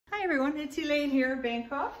everyone, it's Elaine here at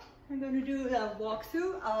Bancroft. I'm going to do a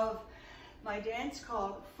walkthrough of my dance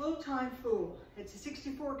called Full-Time Fool. It's a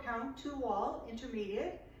 64 count, 2 wall,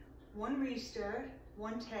 intermediate, 1 restart,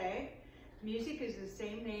 1 tag. Music is the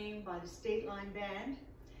same name by the State Line Band.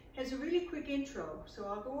 Has a really quick intro, so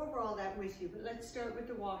I'll go over all that with you, but let's start with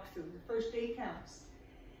the walkthrough. The first 8 counts.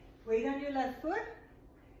 Weight on your left foot.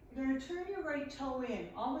 You're going to turn your right toe in,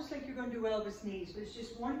 almost like you're going to do Elvis knees, but it's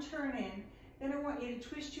just 1 turn in. Then I want you to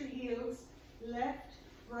twist your heels, left,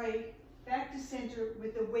 right, back to center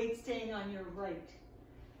with the weight staying on your right.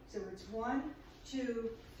 So it's 1,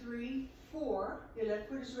 2, 3, 4. Your left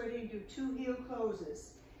foot is ready to do 2 heel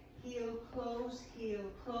closes. Heel, close,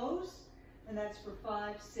 and that's for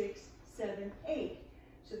 5, 6, 7, 8.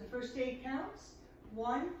 So the first 8 counts,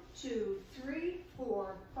 1, 2, 3,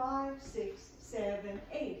 4, 5, 6, 7,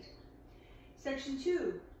 8. Section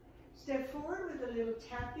 2, step forward with a little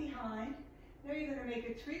tap behind. Now you're going to make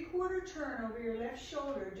a 3/4 turn over your left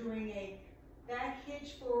shoulder, doing a back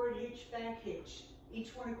hitch, forward hitch, back hitch.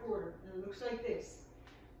 Each one a quarter. And it looks like this.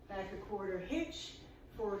 Back a quarter hitch,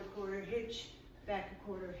 forward a quarter hitch, back a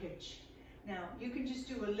quarter hitch. Now you can just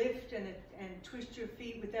do a lift and twist your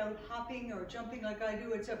feet without hopping or jumping like I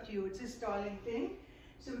do. It's up to you. It's a styling thing.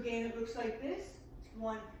 So again, it looks like this.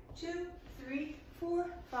 1, 2, 3, 4,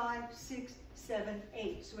 5, 6, 7,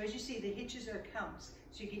 8. So as you see, the hitches are counts.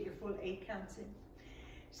 So you get your full 8 counts in.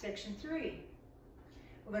 Section 3.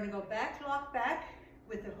 We're going to go back, lock, back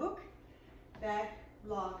with the hook. Back,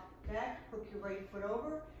 lock, back. Hook your right foot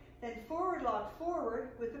over. Then forward, lock, forward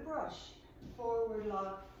with the brush. Forward,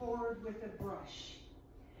 lock, forward with the brush.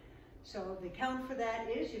 So the count for that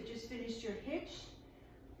is you've just finished your hitch.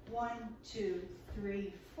 1, 2,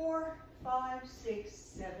 3, 4, 5, 6,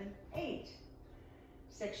 7, 8.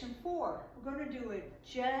 Section 4. We're going to do a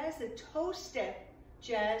jazz, a toe step.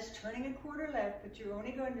 Jazz, turning a quarter left, but you're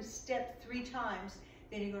only going to step 3 times,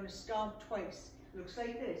 then you're going to stomp twice. Looks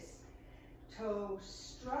like this. Toe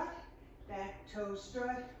strut, back toe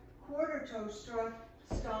strut, quarter toe strut,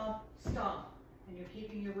 stomp, stomp. And you're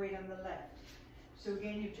keeping your weight on the left. So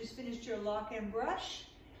again, you've just finished your lock and brush,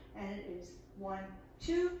 and it is 1,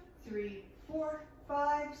 2, 3, 4,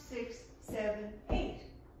 5, 6, 7, 8.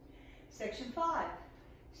 Section 5.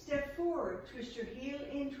 Step forward, twist your heel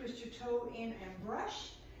in, twist your toe in, and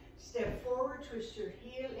brush. Step forward, twist your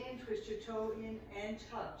heel in, twist your toe in, and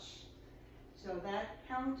touch. So that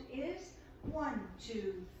count is 1,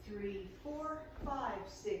 2, 3, 4, 5,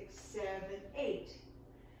 6, 7, 8.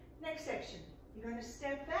 Next section, you're going to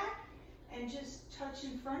step back and just touch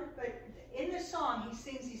in front, but in the song he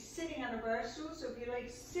sings he's sitting on a bar stool, so if you like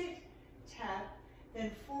sit, tap, then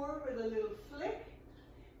forward with a little flick,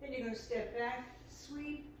 then you're going to step back,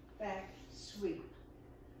 sweep, back, sweep.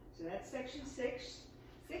 So that's section 6,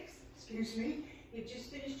 excuse me. You've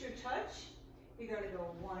just finished your touch. You're going to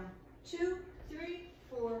go 1, 2, 3,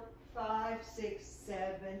 4, 5, 6, 7,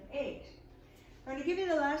 8. I'm going to give you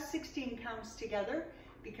the last 16 counts together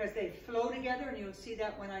because they flow together, and you'll see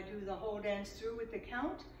that when I do the whole dance through with the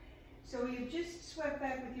count. So you've just swept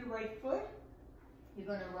back with your right foot. You're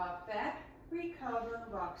going to rock back, recover,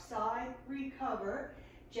 rock side, recover.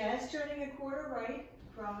 Jazz turning a quarter right,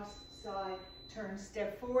 cross, side, turn,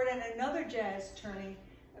 step forward, and another jazz turning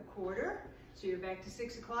a quarter. So you're back to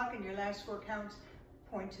 6 o'clock, and your last 4 counts,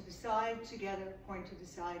 point to the side, together, point to the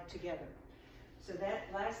side, together. So that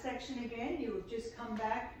last section again, you have just come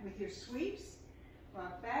back with your sweeps.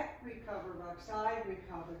 Rock back, recover, rock side,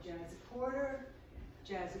 recover, jazz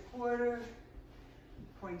a quarter,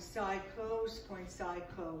 point side, close,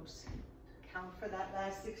 Count for that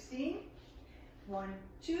last 16. 1,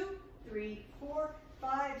 2, 3, 4,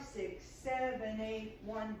 5, 6, 7, 8.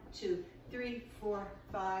 1, 2, 3, 4,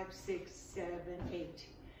 5, 6, 7, 8. So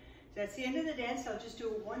that's the end of the dance. I'll just do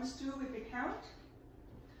it once through with the count.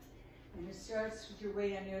 And it starts with your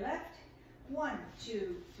weight on your left. 1,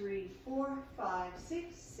 2, 3, 4, 5,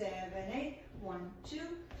 6, 7, 8. 1, 2,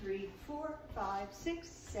 3, 4, 5, 6,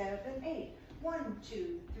 7, 8. 1,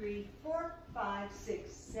 2, 3, 4, 5,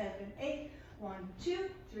 6, 7, 8. 1,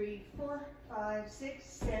 2, 3, 4, 5, 6,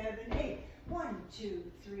 7, 8. 1, 2,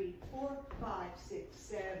 3, 4, 5, 6,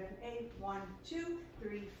 7, 8. 1, 2,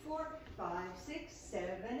 3, 4, 5, 6, 7,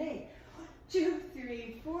 8. 2,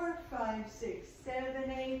 3, 4, 5, 6,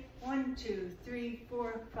 7, 8. 1, 2, 3,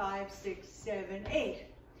 4, 5, 6, 7, 8.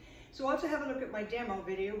 So also have a look at my demo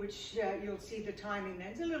video, which you'll see the timing then.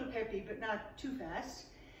 It's a little peppy, but not too fast.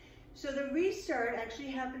 So the restart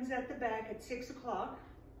actually happens at the back at 6 o'clock.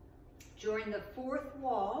 During the 4th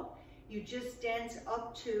wall, you just dance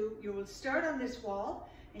up to, you will start on this wall,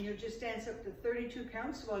 and you'll just dance up to 32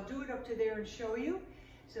 counts. So I'll do it up to there and show you.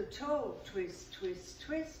 So toe, twist, twist,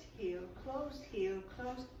 twist, heel,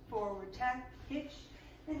 closed, forward tap, hitch,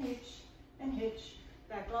 and hitch, and hitch,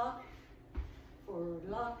 back lock, forward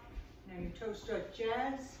lock. Now your toe strut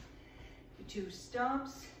jazz, the two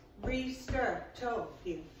stomps, restart, toe,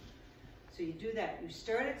 heel. So you do that. You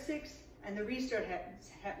start at 6, and the restart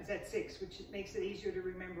happens at 6, which makes it easier to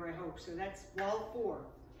remember, I hope. So that's wall 4.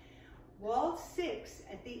 Wall 6,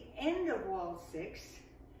 at the end of wall 6,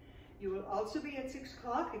 you will also be at 6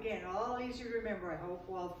 o'clock. Again, all easy to remember, I hope.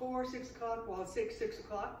 Wall 4, 6 o'clock, wall 6, 6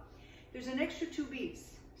 o'clock. There's an extra 2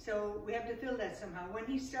 beats, so we have to fill that somehow. When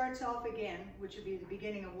he starts off again, which would be the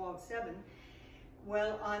beginning of wall 7,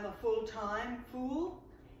 well, I'm a full-time fool.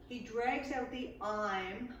 He drags out the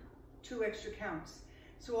I'm 2 extra counts.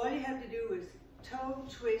 So all you have to do is toe,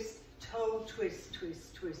 twist,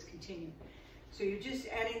 twist, twist, continue. So you're just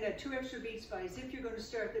adding that 2 extra beats by as if you're going to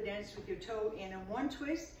start the dance with your toe in a 1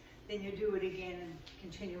 twist, then you do it again and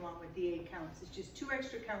continue on with the 8 counts. It's just 2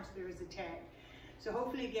 extra counts there as a tag. So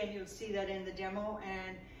hopefully again you'll see that in the demo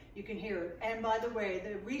and you can hear it. And by the way,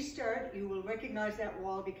 the restart, you will recognize that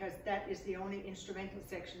wall because that is the only instrumental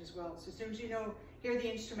section as well. So as soon as you hear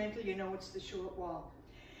the instrumental, you know it's the short wall.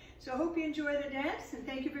 So I hope you enjoy the dance, and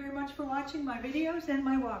thank you very much for watching my videos and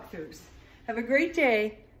my walkthroughs. Have a great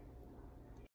day.